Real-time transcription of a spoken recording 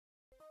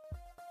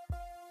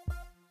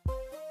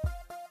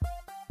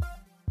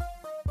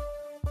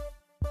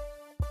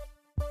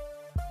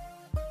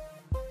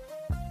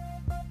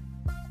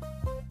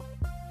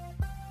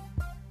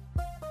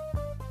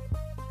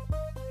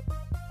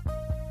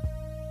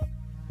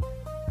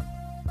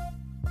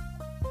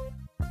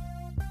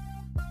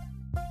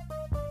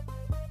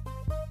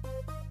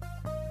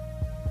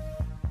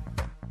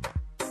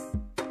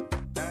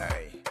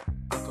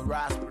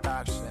grass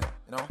production,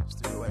 you know,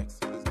 Studio X.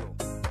 Let's go.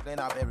 Clean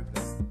up every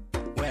place.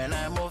 When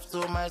I move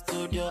to my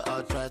studio,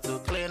 I'll try to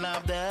clean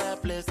up the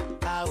place.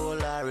 I will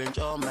arrange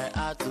all my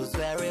artworks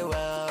very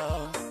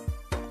well.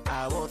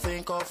 I will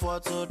think of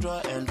what to draw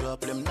and draw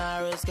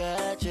preliminary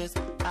sketches.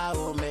 I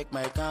will make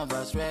my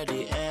canvas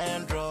ready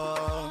and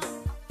draw.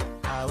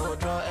 I will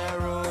draw a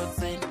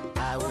routine,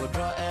 I will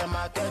draw a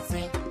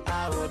marketing.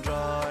 I will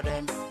draw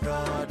them,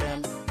 draw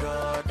them,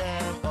 draw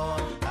them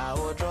all. I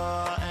will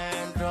draw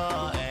and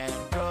draw and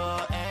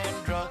draw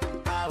and draw.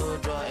 I will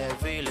draw a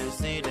village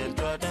scene and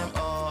draw them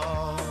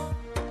all.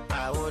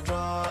 I will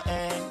draw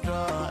and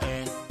draw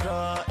and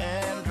draw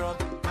and draw.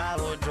 I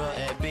will draw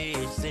a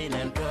beach scene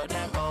and draw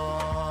them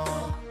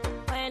all.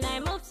 When I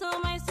move to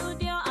my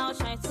studio, I'll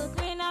try to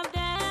clean up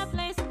the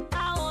place.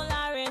 I will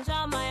arrange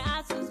all my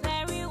artworks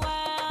very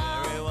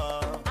well. Very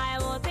well. I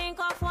will think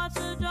of what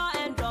to draw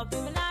and draw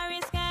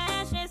preliminary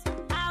sketches.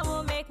 I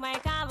will make my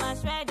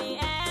canvas ready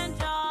and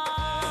draw.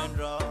 And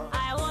draw.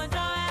 I will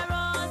draw a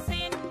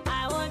routine,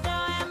 I will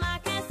draw a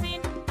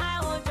marketing. I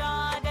will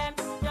draw them,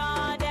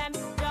 draw them,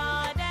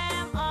 draw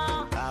them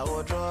all. I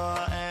will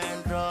draw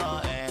and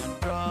draw and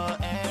draw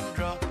and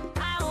draw.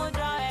 I will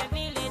draw a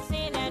village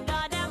scene and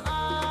draw them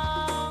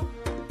all.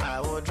 I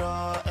will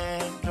draw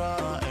and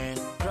draw and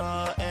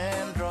draw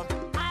and draw.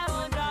 I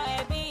will draw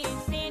a beach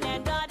scene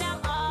and draw them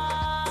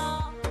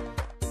all.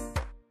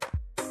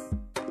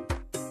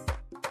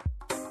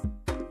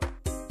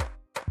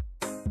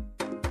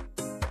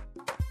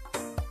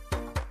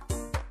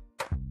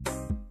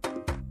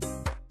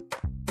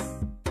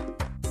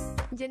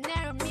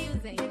 Generic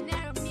music,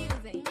 generic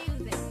music,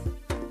 music.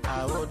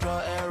 I will draw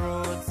a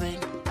routine,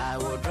 I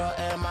will draw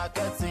a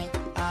marketing.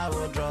 I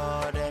will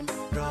draw them,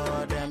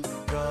 draw them,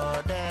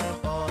 draw them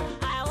all.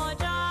 I will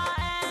draw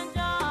and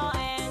draw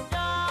and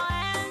draw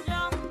and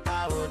draw.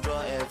 I will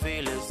draw a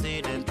village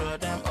scene and draw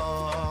them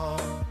all.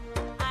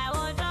 I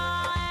will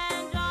draw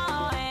and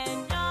draw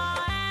and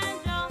draw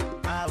and draw.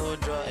 I will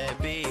draw a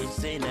beach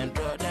scene and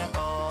draw them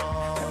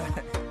all.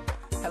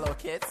 Hello,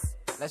 kids.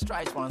 Let's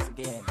try it once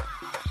again.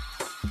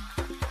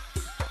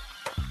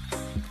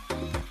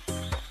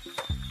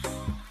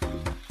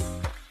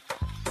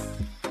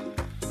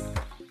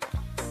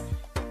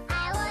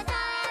 I will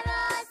draw a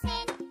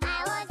routine, I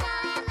will draw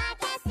a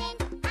marketing.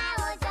 I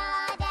will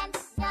draw them,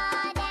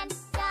 draw them,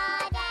 draw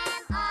them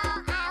all.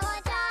 I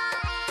will draw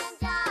and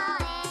draw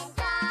and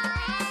draw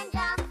and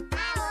draw.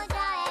 I will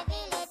draw a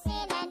village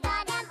scene and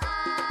draw them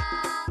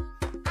all.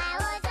 I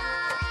will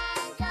draw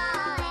and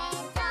draw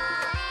and draw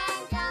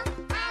and draw.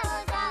 I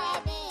will draw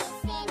a beach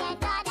scene and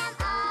draw them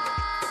all.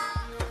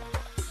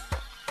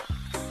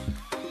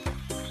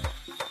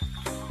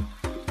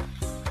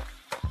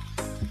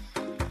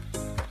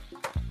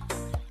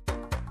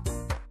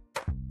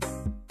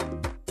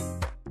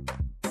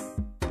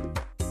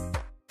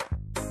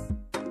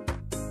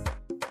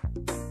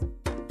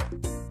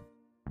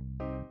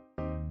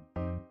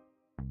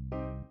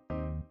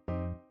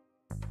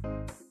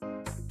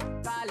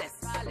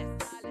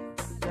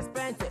 Let's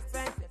paint it.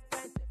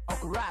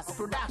 Grass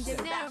production.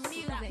 Generic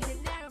music,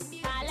 generic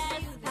music.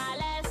 Palace,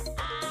 palace,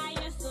 I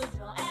used to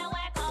draw a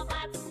work of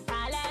art.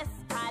 Palace,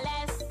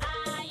 palace,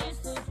 I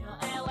used to draw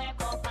a work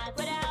of art.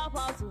 With the help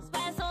of two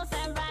pencils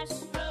and brush,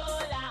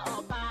 ruler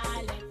or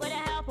palette. With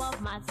the help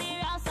of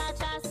materials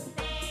such as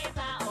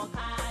paper or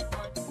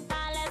cardboard.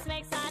 Palace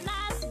makes an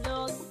art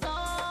look so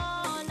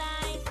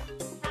nice.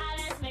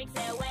 Palace makes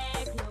a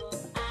work look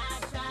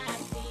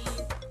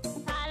attractive.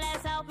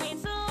 Palace help me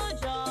to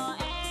draw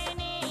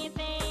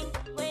anything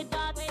with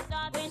dot,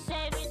 with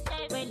shape,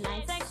 with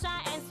line, texture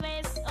and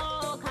space.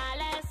 Oh,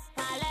 colors,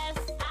 colors,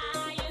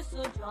 I used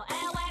to draw a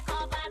work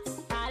of art.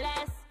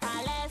 Colors,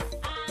 colors,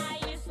 I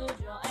used to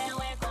draw a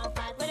work of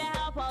art. With the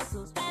help of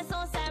two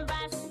pencils and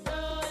brush,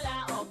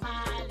 ruler or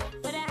palette.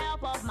 With the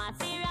help of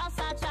materials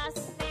such as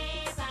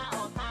paper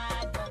or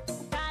cardboard.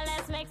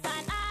 Colors makes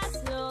an art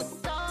look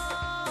so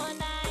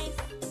nice.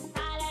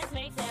 Colors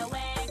makes a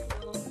work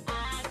look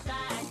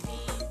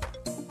attractive.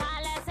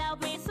 Colors help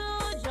me to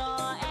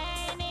draw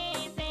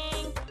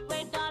anything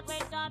with dot,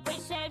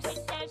 with shapes,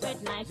 with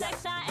line,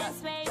 texture and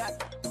space.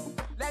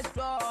 Let's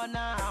draw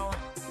now,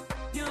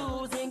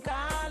 using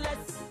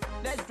colors.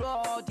 Let's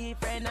draw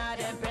different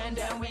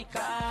independent with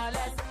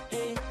colors.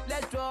 Hey,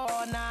 let's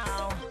draw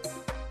now,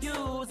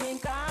 using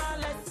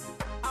colors.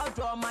 I'll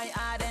draw my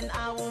art and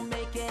I will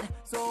make it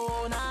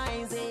so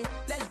nice. Hey,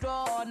 let's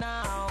draw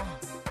now,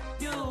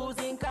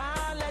 using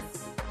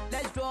colors.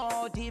 Let's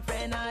draw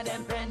different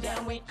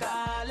independent with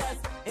colors.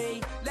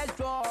 Hey, let's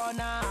draw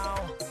now,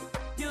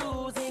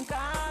 using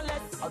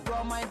colors. I'll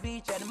draw my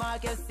beach and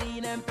market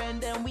scene and pen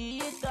them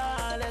with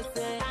colors.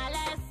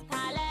 Colors,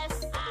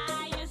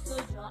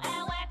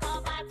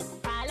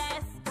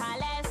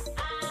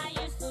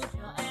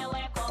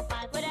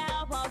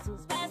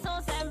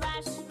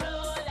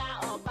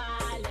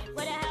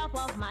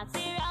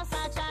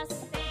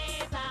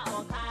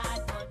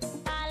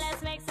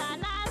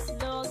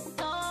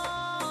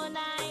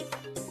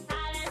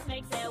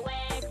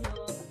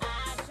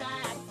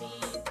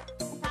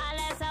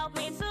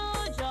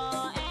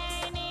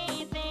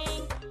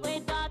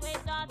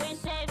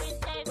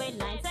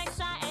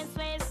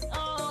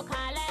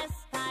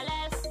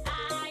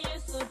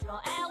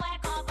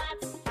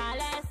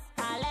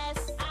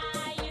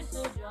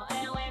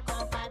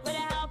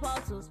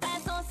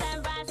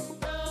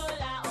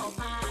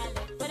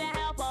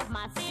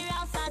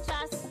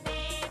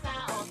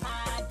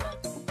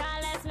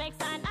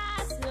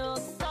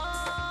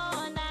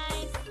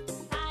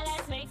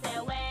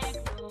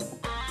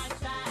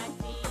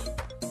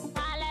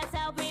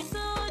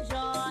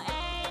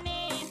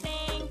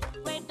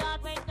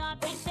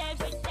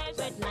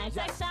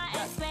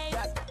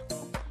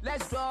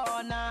 let's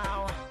draw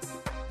now.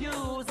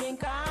 Using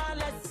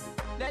colors,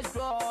 let's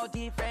draw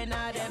different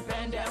art and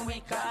pen them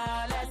with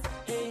colors.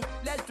 Hey,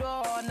 let's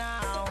draw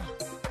now.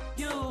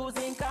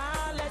 Using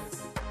colors,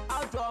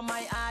 I'll draw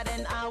my art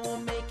and I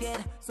will make it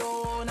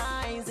so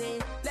nice. Hey,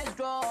 let's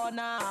draw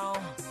now.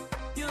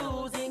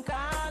 Using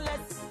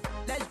colors,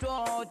 let's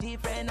draw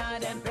different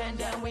art and pen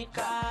them with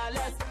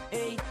colors.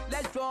 Hey,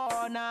 let's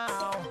draw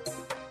now.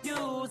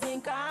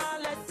 Using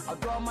colors, I'll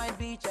draw my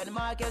beach and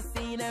market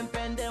scene and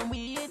pen them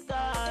with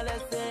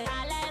colors. Hey.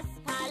 Colors,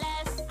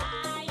 colors,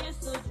 I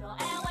used to draw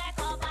and work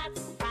up at.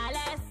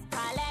 Colors,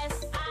 colors,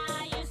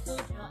 I used to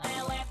draw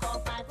and work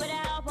up at. With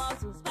the help of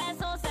two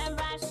pencils and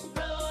brush,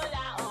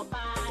 ruler or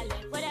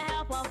palette. With the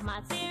help of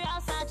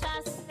materials such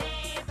as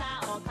paper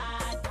or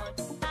cardboard.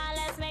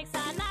 Colors makes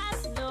a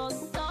nice look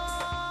so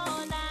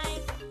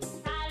nice.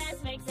 Colors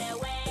makes a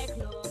work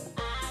look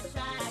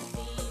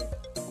attractive.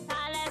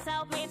 Colors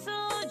help me to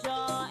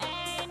draw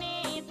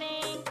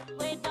anything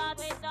with dot,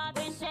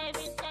 with shape,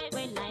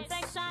 with line,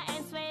 texture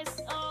and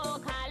twist. Oh,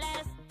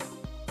 colors.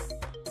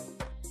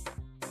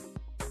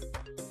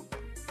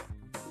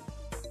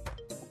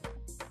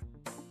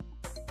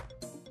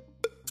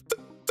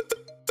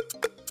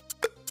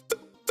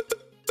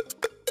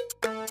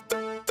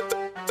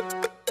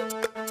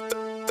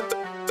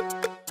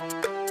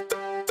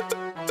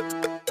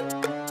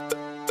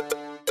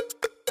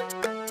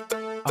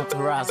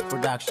 Autoraz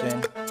Production.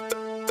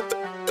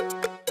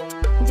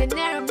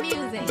 Genera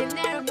music.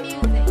 Genera